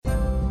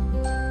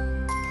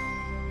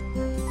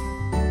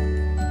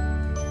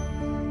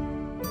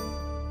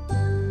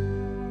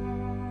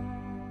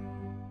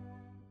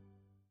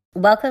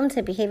Welcome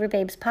to Behavior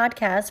Babes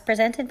podcast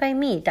presented by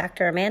me,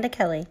 Dr. Amanda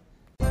Kelly.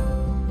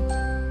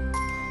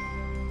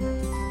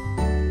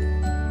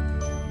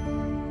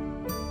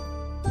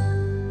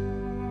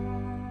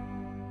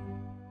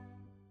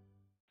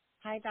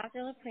 Hi, Dr.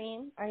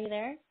 Lapreme. Are you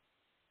there?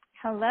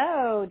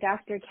 Hello,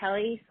 Dr.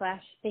 Kelly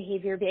 /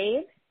 Behavior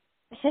Babe.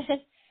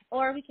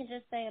 Or we can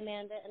just say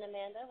Amanda and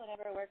Amanda,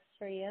 whatever works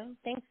for you.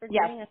 Thanks for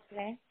Yes. joining us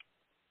today.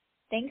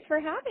 Thanks for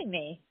having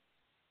me.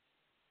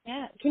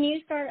 Yeah. Can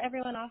you start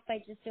everyone off by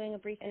just doing a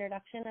brief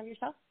introduction of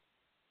yourself?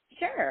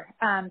 Sure.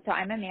 So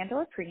I'm Amanda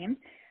Lapreme.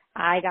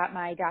 I got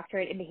my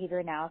doctorate in behavior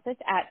analysis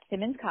at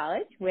Simmons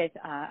College with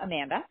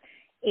Amanda,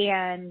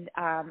 and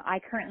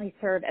I currently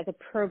serve as a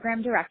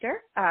program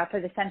director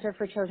for the Center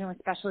for Children with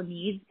Special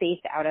Needs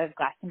based out of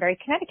Glastonbury,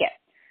 Connecticut,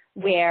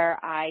 where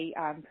I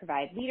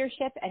provide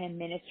leadership and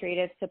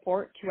administrative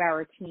support to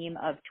our team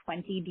of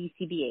 20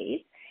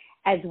 BCBAs,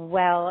 as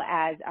well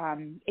as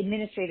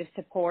administrative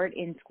support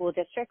in school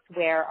districts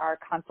where our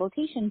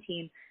consultation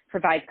team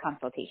provides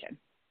consultation.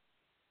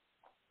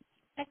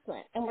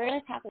 Excellent. And we're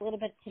going to talk a little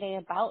bit today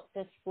about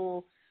the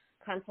school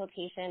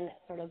consultation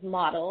sort of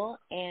model.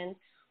 And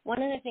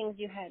one of the things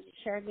you had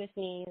shared with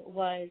me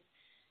was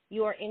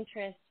your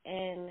interest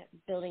in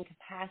building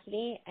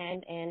capacity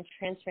and in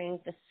transferring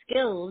the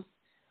skills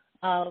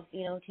of,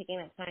 taking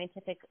that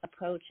scientific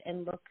approach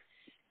and look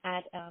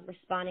at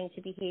responding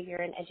to behavior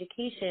and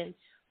education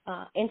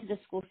into the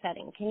school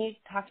setting. Can you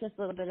talk to us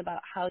a little bit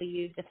about how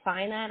you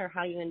define that or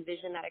how you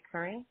envision that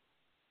occurring?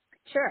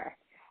 Sure.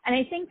 And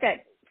I think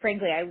that,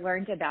 frankly, I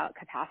learned about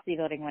capacity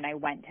building when I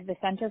went to the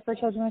Center for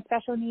Children with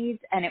Special Needs,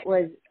 and it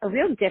was a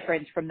real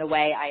difference from the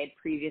way I had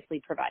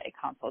previously provided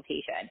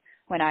consultation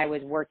when I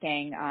was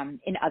working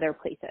in other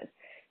places.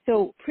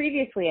 So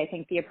previously, I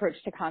think the approach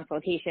to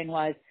consultation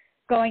was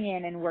going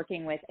in and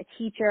working with a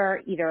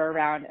teacher, either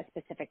around a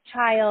specific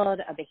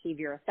child, a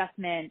behavior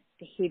assessment,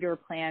 behavior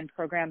plan,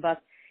 program book,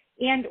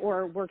 and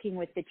or working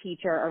with the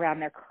teacher around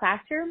their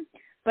classroom.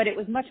 But it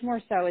was much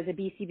more so as a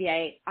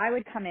BCBA, I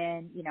would come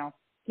in,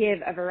 give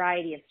a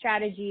variety of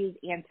strategies,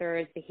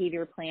 answers,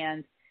 behavior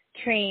plans,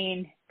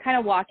 train, kind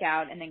of walk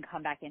out, and then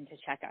come back in to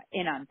check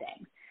in on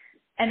things.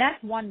 And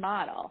that's one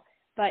model.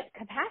 But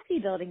capacity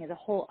building is a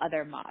whole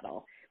other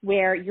model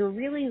where you're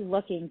really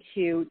looking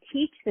to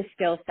teach the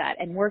skill set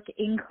and work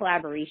in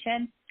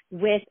collaboration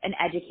with an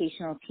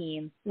educational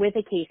team, with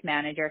a case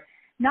manager.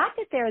 Not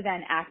that they're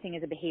then acting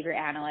as a behavior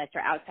analyst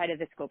or outside of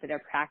the scope of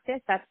their practice.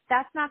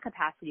 That's not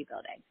capacity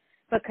building.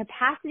 But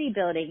capacity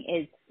building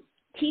is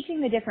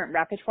teaching the different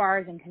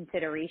repertoires and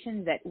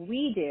considerations that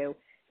we do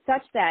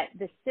such that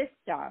the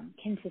system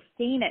can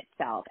sustain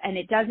itself and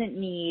it doesn't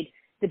need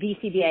the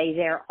BCBA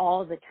there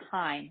all the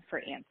time for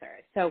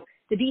answers. So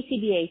the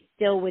BCBA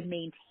still would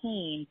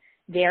maintain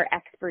their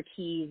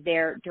expertise,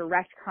 their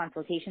direct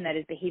consultation that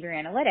is behavior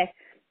analytics,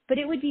 but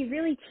it would be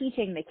really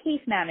teaching the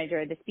case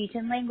manager, the speech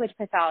and language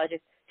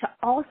pathologist to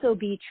also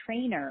be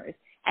trainers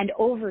and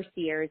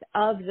overseers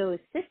of those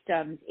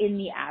systems in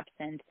the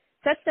absence,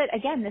 such that,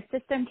 again, the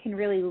system can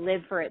really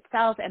live for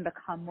itself and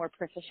become more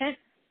proficient,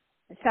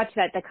 such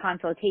that the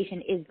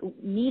consultation is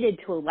needed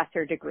to a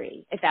lesser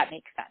degree, if that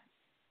makes sense.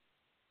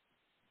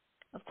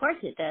 Of course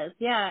it does.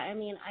 Yeah,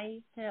 I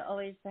used to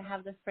always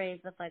have this phrase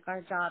of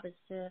our job is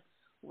to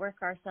work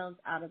ourselves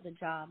out of the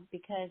job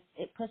because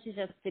it pushes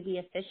us to be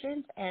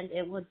efficient, and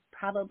it would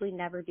probably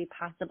never be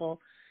possible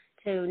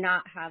to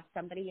not have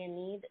somebody in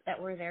need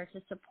that we're there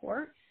to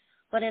support.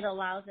 But it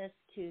allows us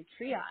to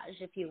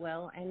triage, if you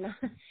will, and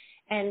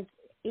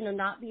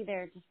not be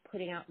there just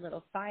putting out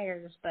little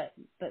fires, but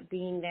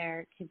being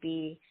there to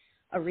be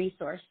a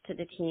resource to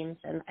the teams.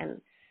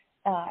 And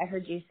I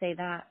heard you say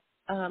that.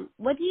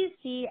 What do you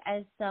see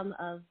as some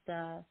of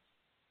the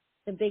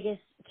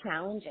biggest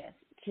challenges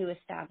to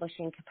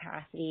establishing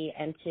capacity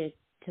and to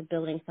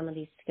building some of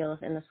these skills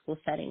in the school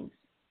settings?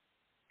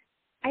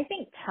 I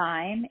think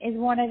time is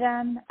one of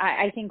them.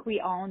 I think we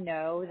all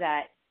know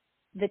that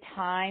the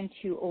time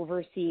to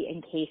oversee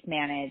and case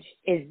manage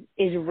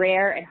is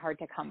rare and hard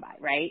to come by,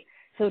 right?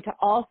 So to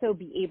also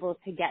be able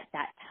to get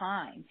that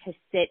time to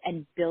sit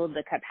and build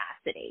the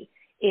capacity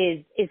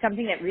is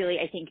something that really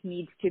I think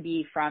needs to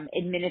be from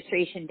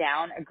administration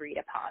down agreed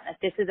upon, that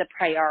this is a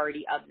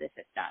priority of the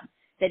system,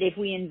 that if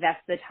we invest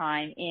the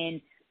time in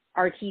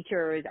our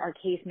teachers, our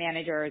case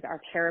managers,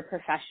 our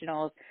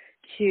paraprofessionals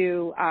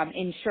to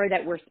ensure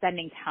that we're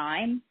spending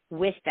time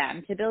with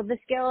them to build the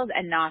skills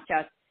and not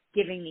just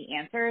giving the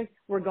answers,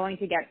 we're going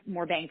to get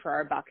more bang for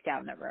our buck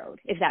down the road,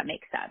 if that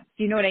makes sense.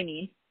 Do you know what I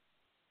mean?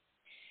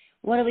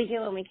 What do we do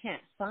when we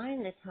can't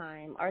find the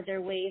time? Are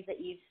there ways that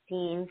you've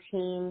seen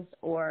teams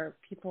or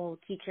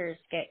teachers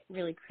get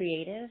really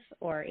creative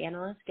or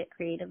analysts get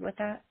creative with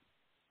that?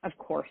 Of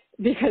course,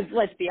 because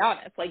let's be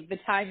honest, the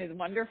time is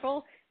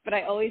wonderful, but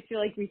I always feel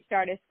like we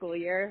start a school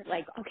year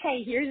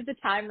okay, here's the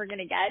time we're going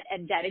to get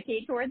and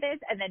dedicate toward this,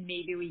 and then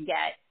maybe we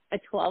get a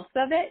 12th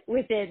of it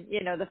within,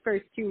 the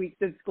first 2 weeks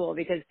of school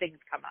because things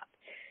come up.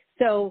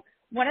 So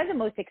one of the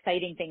most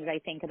exciting things I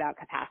think about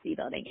capacity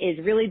building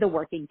is really the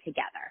working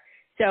together.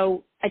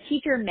 So a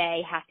teacher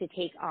may have to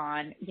take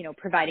on,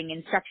 providing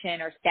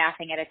instruction or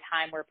staffing at a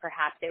time where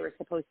perhaps they were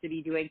supposed to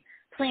be doing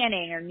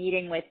planning or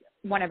meeting with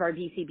one of our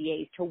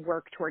BCBAs to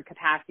work toward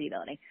capacity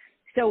building.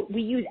 So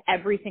we use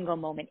every single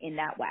moment in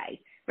that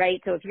way,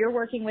 right? So if you're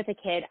working with a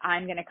kid,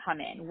 I'm going to come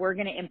in. We're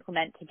going to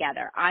implement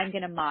together. I'm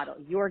going to model.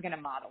 You're going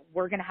to model.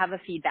 We're going to have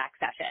a feedback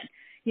session.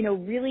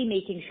 Really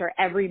making sure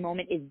every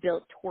moment is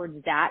built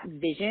towards that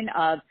vision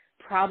of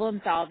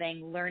problem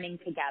solving, learning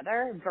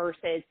together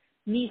versus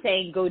me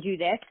saying, go do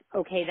this.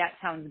 Okay, that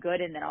sounds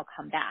good. And then I'll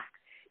come back.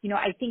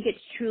 I think it's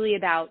truly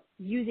about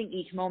using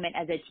each moment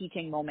as a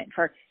teaching moment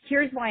for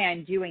here's why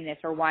I'm doing this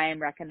or why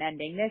I'm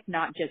recommending this,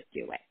 not just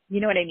do it. You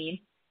know what I mean?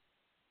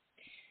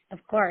 Of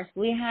course.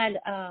 We had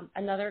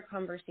another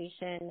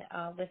conversation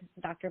with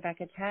Dr.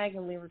 Becca Tagg,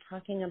 and we were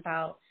talking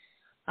about,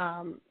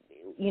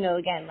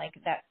 again, like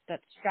that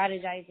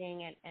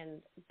strategizing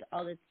and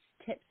all the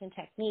tips and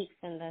techniques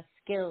and the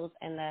skills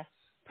and the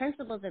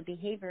principles of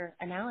behavior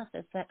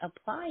analysis that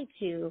apply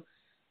to,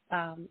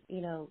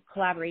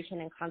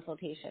 collaboration and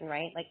consultation,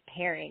 right? Like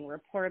pairing,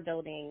 rapport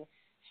building,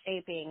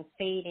 shaping,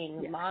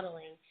 fading,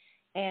 modeling.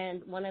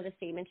 And one of the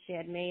statements she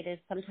had made is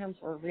sometimes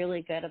we're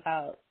really good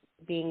about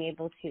being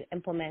able to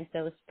implement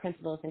those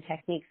principles and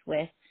techniques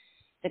with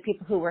the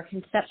people who we're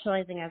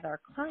conceptualizing as our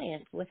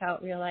clients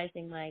without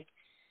realizing like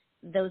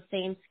those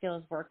same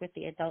skills work with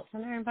the adults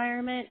in our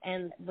environment.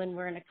 And when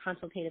we're in a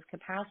consultative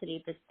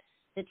capacity,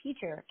 the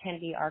teacher can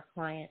be our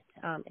client,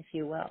 if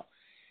you will.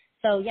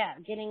 So yeah,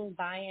 getting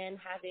buy-in,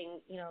 having,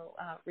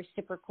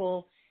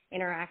 reciprocal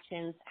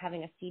interactions,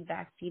 having a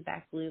feedback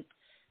loop.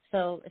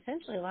 So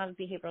essentially a lot of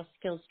behavioral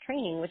skills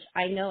training, which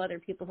I know other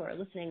people who are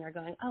listening are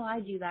going, oh,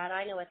 I do that.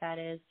 I know what that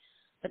is,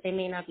 but they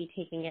may not be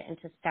taking it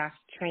into staff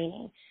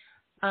training.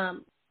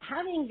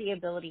 Having the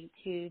ability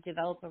to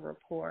develop a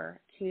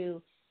rapport,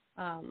 to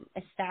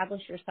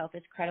establish yourself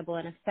as credible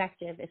and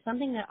effective is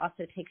something that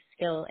also takes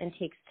skill and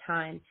takes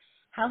time.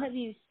 How have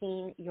you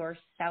seen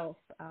yourself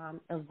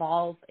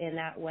evolve in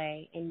that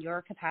way in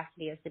your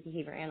capacity as the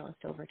behavior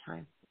analyst over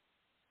time?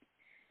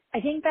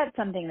 I think that's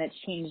something that's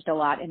changed a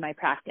lot in my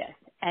practice.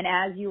 And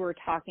as you were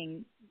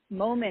talking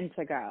moments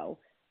ago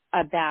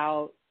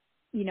about,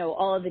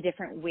 all of the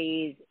different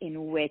ways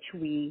in which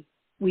we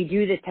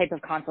do this type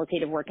of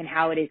consultative work and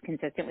how it is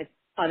consistent with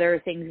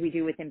other things we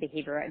do within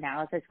behavior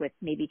analysis with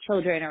maybe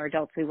children or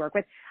adults we work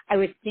with, I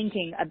was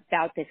thinking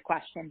about this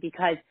question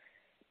because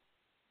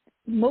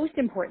most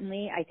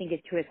importantly, I think, is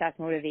to assess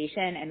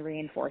motivation and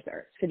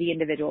reinforcers for the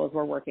individuals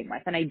we're working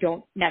with. And I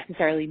don't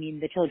necessarily mean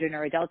the children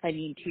or adults. I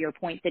mean, to your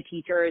point, the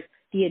teachers,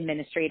 the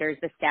administrators,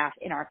 the staff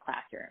in our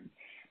classroom.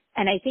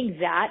 And I think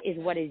that is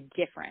what is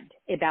different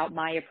about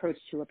my approach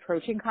to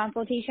approaching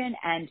consultation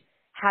and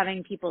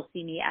having people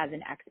see me as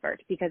an expert,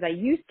 because I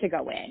used to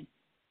go in,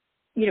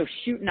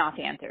 shooting off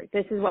answers.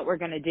 This is what we're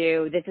going to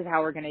do. This is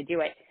how we're going to do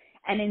it.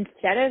 And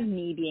instead of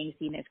me being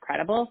seen as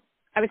credible,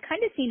 I was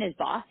kind of seen as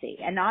bossy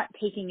and not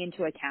taking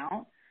into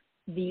account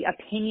the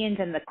opinions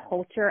and the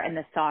culture and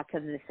the thoughts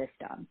of the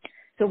system.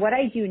 So what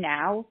I do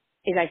now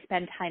is I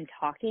spend time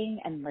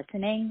talking and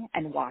listening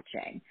and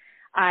watching.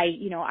 I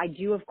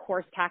do, of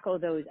course, tackle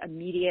those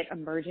immediate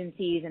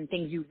emergencies and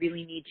things you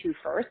really need to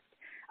first.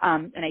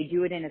 And I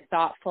do it in as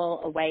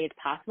thoughtful a way as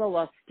possible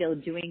while still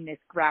doing this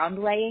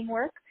ground laying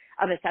work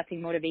of assessing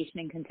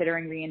motivation and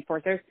considering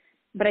reinforcers.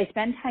 But I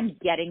spend time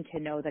getting to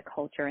know the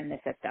culture in the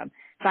system,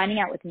 finding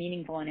out what's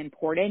meaningful and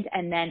important,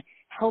 and then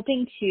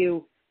helping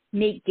to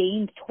make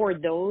gains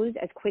toward those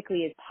as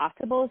quickly as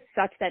possible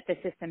such that the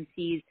system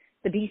sees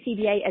the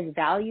BCBA as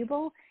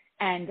valuable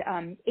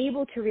and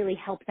able to really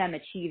help them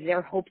achieve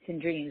their hopes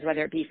and dreams,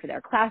 whether it be for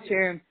their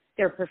classroom,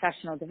 their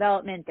professional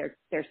development,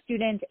 their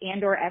students,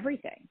 and or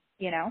everything,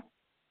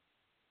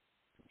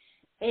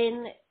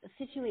 In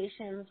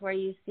situations where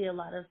you see a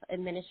lot of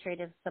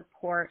administrative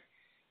support,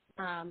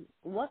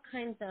 what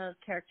kinds of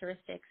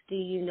characteristics do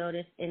you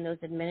notice in those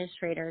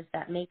administrators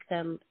that make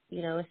them,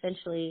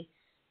 essentially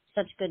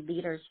such good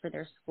leaders for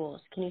their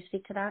schools? Can you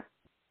speak to that?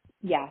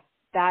 Yes,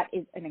 that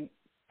is an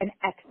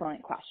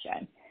excellent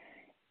question.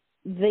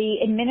 The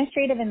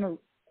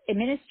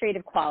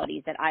administrative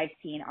qualities that I've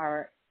seen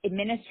are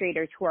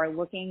administrators who are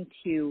looking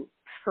to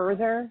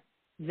further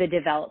the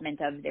development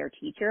of their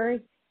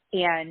teachers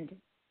and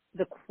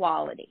the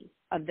quality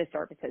of the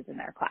services in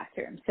their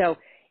classroom. So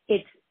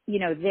it's,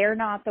 they're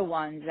not the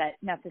ones that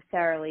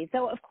necessarily,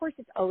 though of course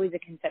it's always a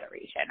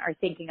consideration, are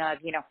thinking of,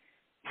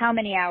 how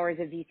many hours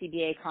of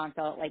VCBA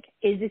consult, like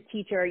is this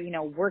teacher,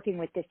 working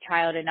with this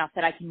child enough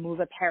that I can move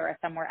a para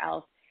somewhere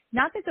else?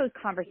 Not that those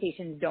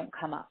conversations don't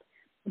come up,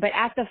 but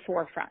at the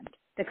forefront,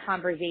 the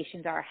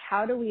conversations are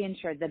how do we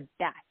ensure the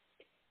best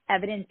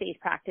evidence-based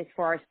practice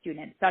for our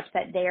students such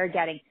that they are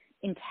getting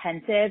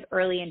intensive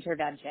early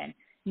intervention,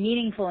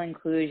 meaningful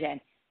inclusion,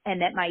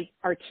 and that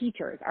our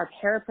teachers, our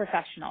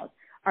paraprofessionals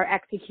are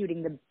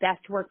executing the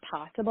best work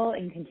possible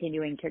and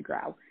continuing to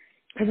grow.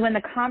 Because when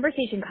the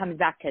conversation comes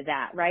back to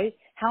that, right,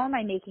 how am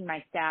I making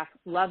my staff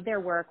love their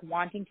work,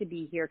 wanting to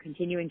be here,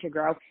 continuing to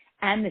grow,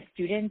 and the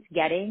students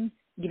getting,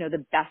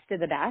 the best of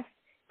the best,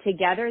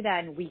 together,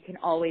 then we can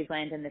always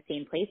land in the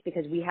same place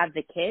because we have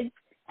the kids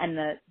and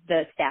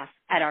the staff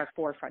at our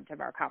forefront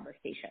of our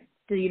conversation.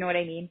 Do you know what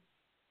I mean?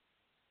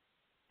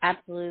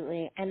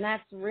 Absolutely. And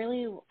that's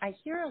really, I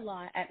hear a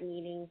lot at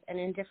meetings and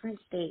in different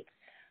states,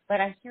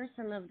 but I hear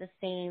some of the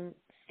same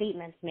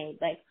statements made,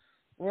 like,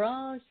 we're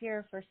all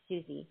here for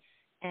Susie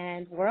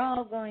and we're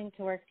all going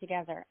to work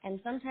together.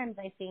 And sometimes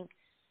I think,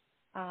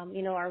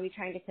 are we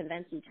trying to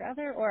convince each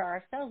other or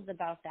ourselves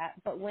about that?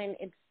 But when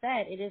it's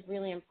said, it is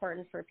really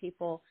important for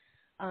people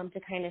to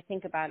kind of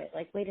think about it.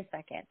 Like, wait a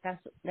second,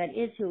 that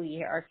is who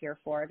we are here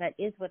for. That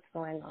is what's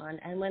going on.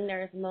 And when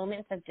there's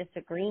moments of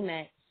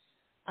disagreement,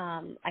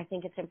 I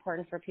think it's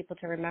important for people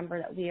to remember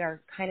that we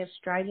are kind of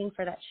striving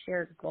for that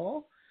shared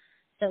goal.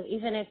 So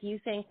even if you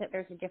think that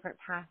there's a different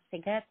path to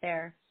get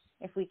there,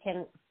 if we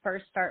can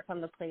first start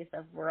from the place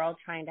of we're all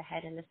trying to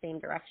head in the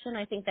same direction,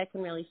 I think that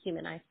can really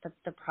humanize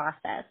the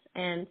process.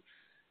 And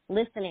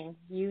listening,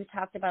 you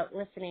talked about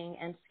listening,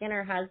 and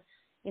Skinner has,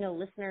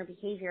 listener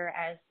behavior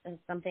as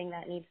something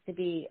that needs to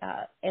be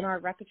in our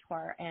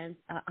repertoire and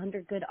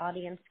under good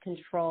audience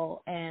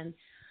control. And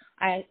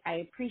I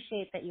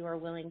appreciate that you are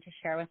willing to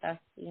share with us,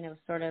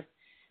 sort of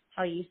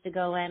how you used to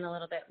go in a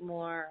little bit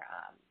more,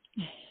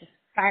 just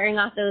firing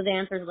off those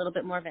answers, a little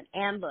bit more of an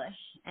ambush,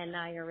 and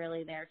now you're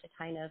really there to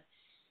kind of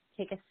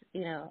take a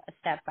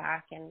step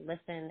back and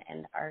listen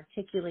and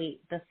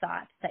articulate the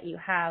thoughts that you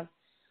have.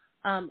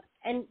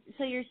 And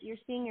so you're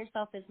seeing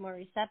yourself as more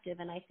receptive,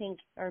 and I think,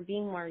 or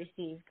being more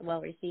well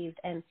received.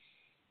 And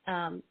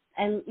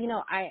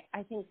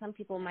I think some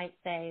people might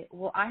say,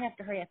 well, I have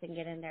to hurry up and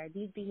get in there.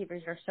 These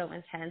behaviors are so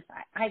intense.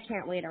 I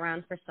can't wait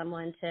around for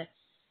someone to,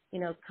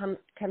 come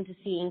to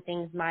seeing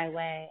things my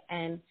way.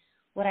 And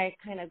what I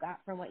kind of got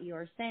from what you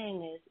were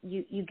saying is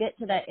you get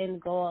to that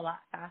end goal a lot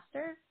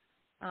faster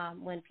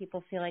when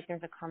people feel like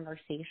there's a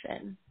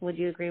conversation. Would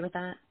you agree with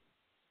that?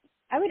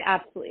 I would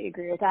absolutely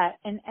agree with that.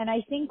 And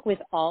I think with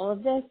all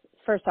of this,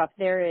 first off,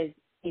 there is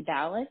a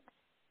balance.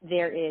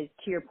 There is,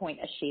 to your point,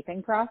 a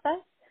shaping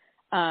process.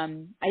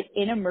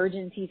 In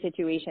emergency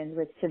situations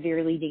with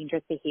severely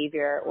dangerous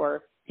behavior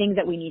or things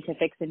that we need to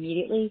fix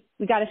immediately,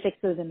 we got to fix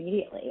those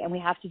immediately. And we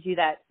have to do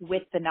that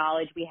with the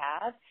knowledge we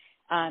have.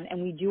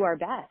 And we do our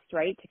best,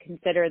 right, to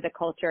consider the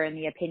culture and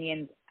the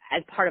opinions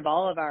as part of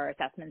all of our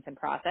assessments and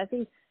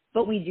processes.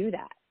 But we do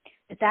that.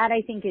 But that,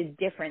 I think, is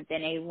different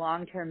than a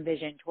long-term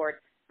vision toward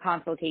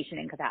consultation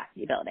and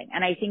capacity building.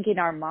 And I think in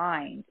our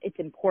minds, it's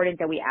important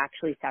that we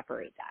actually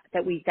separate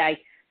that we say,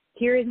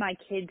 here is my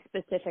kid's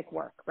specific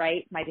work,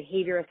 right? My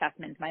behavior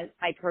assessments, my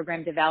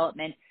program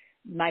development,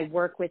 my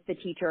work with the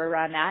teacher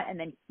around that. And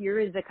then here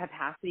is the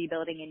capacity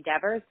building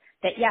endeavors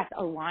that, yes,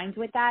 aligns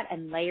with that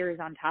and layers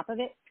on top of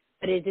it,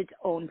 but is its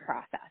own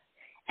process.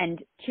 And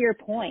to your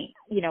point,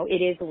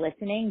 it is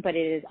listening, but it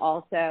is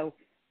also,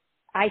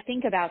 I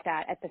think about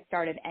that at the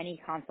start of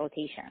any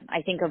consultation.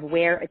 I think of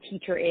where a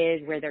teacher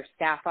is, where their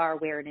staff are,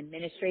 where an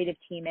administrative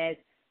team is,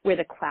 where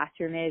the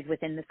classroom is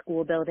within the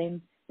school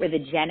building, where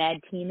the gen ed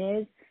team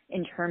is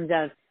in terms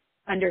of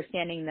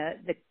understanding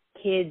the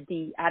kids,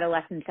 the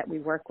adolescents that we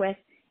work with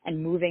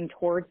and moving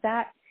towards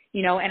that,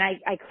 and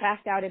I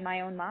craft out in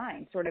my own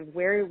mind sort of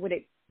where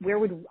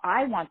would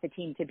I want the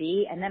team to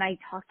be? And then I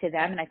talk to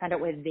them and I find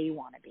out where they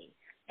want to be.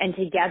 And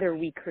together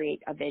we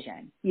create a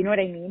vision. You know what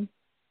I mean?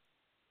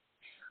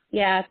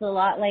 Yeah, it's a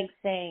lot like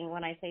saying,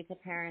 when I say to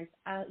parents,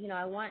 I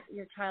want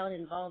your child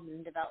involved in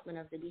the development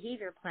of the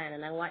behavior plan,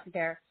 and I want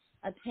their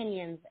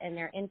opinions and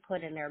their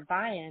input and their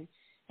buy-in.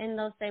 And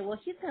they'll say, well,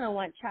 he's going to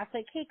want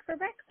chocolate cake for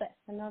breakfast.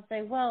 And they'll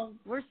say, well,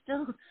 we're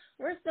still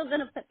going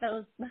to put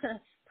those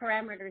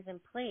parameters in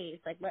place,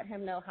 like let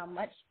him know how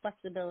much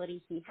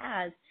flexibility he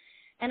has.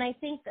 And I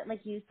think that, like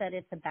you said,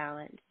 it's a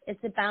balance.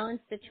 It's a balance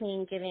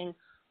between giving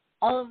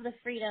all of the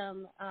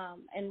freedom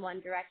in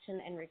one direction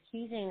and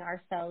recusing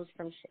ourselves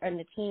and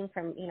the team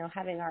from,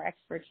 having our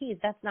expertise.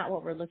 That's not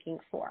what we're looking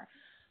for.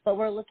 But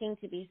we're looking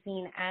to be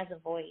seen as a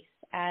voice,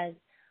 as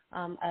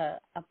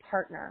a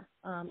partner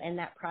in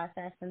that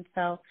process. And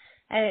so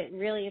I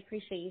really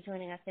appreciate you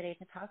joining us today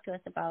to talk to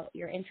us about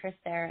your interest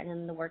there and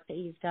in the work that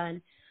you've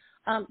done.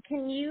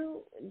 Can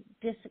you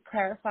just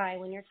clarify,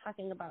 when you're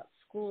talking about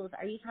schools,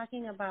 are you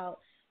talking about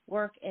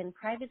work in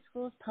private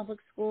schools, public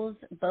schools,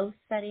 both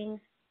settings?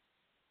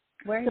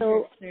 Where has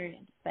your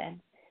experience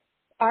been?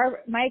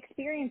 My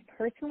experience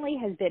personally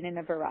has been in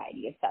a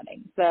variety of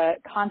settings. The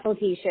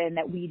consultation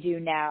that we do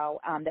now,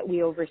 that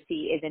we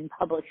oversee, is in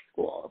public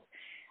schools.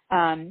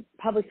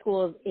 Public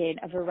schools in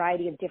a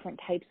variety of different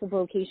types of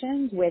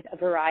locations with a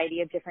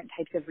variety of different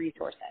types of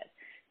resources.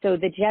 So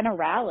the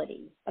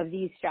generality of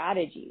these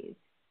strategies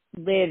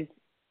lives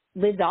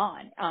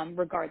on,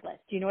 regardless.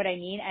 Do you know what I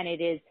mean? And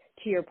it is,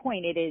 to your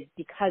point, it is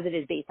because it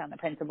is based on the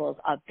principles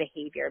of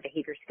behavior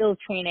skills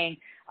training,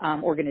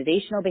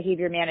 organizational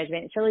behavior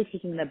management. It's really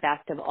taking the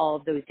best of all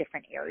of those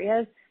different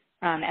areas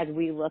as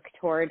we look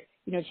toward,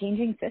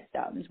 changing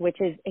systems, which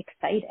is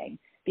exciting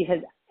because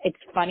it's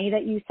funny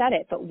that you said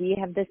it, but we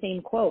have the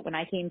same quote. When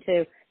I came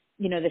to,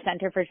 the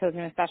Center for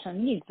Children with Special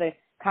Needs, the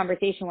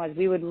conversation was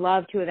we would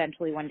love to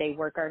eventually one day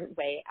work our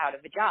way out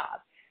of a job.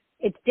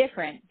 it's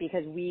different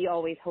because we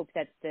always hope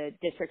that the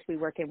districts we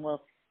work in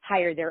will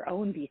hire their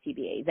own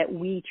BCBA, that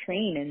we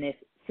train in this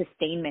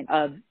sustainment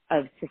of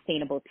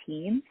sustainable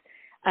teams.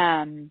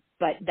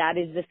 But that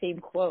is the same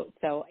quote.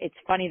 So it's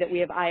funny that we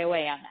have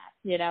IOA on that,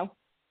 you know?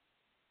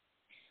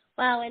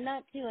 Well, and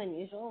not too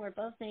unusual. We're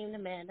both named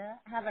Amanda,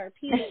 have our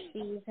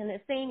PhDs in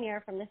the same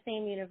year from the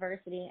same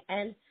university,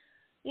 and,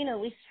 you know,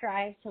 we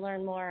strive to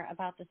learn more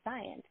about the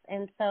science.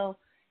 And so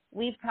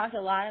we've talked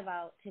a lot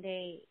about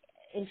today,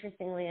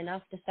 interestingly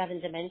enough, the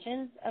 7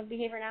 dimensions of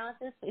behavior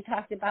analysis. We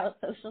talked about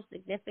social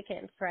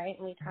significance, right?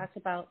 And we talked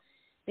about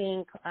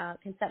being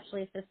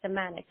conceptually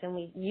systematic. And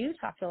you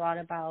talked a lot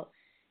about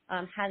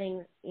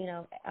having, you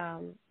know,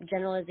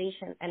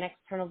 generalization and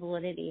external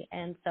validity.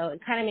 And so it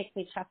kind of makes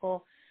me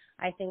chuckle,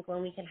 I think,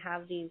 when we can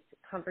have these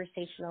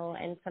conversational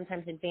and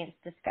sometimes advanced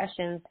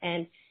discussions,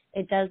 and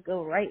it does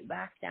go right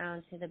back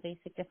down to the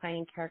basic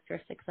defining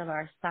characteristics of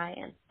our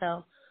science.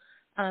 So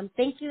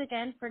thank you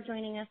again for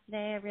joining us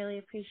today. I really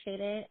appreciate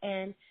it.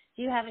 And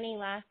do you have any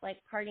last, like,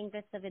 parting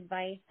bits of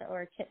advice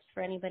or tips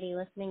for anybody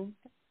listening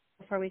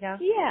before we go?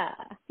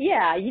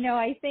 Yeah. You know,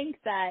 I think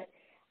that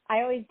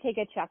I always take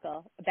a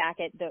chuckle back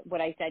at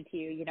what I said to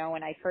you, you know,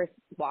 when I first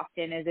walked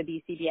in as a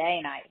BCBA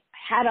and I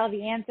had all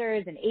the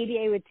answers and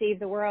ABA would save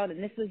the world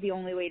and this was the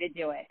only way to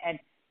do it. And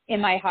in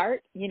my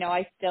heart, you know,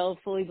 I still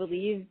fully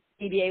believe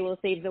ABA will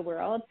save the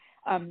world.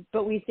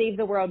 But we save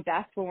the world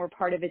best when we're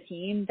part of a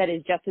team that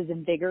is just as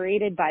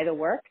invigorated by the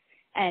work,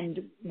 and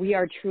we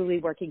are truly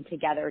working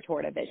together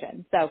toward a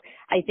vision. So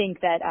I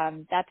think that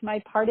that's my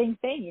parting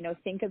thing. You know,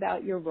 think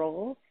about your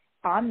role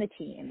on the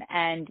team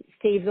and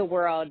save the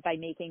world by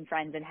making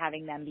friends and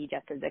having them be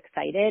just as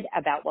excited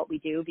about what we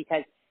do,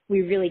 because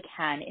we really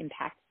can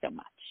impact so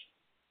much.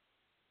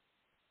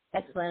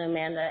 Excellent,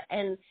 Amanda.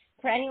 And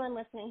for anyone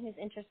listening who's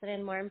interested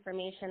in more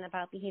information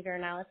about behavior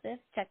analysis,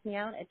 check me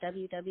out at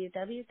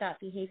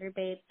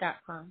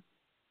www.behaviorbabe.com.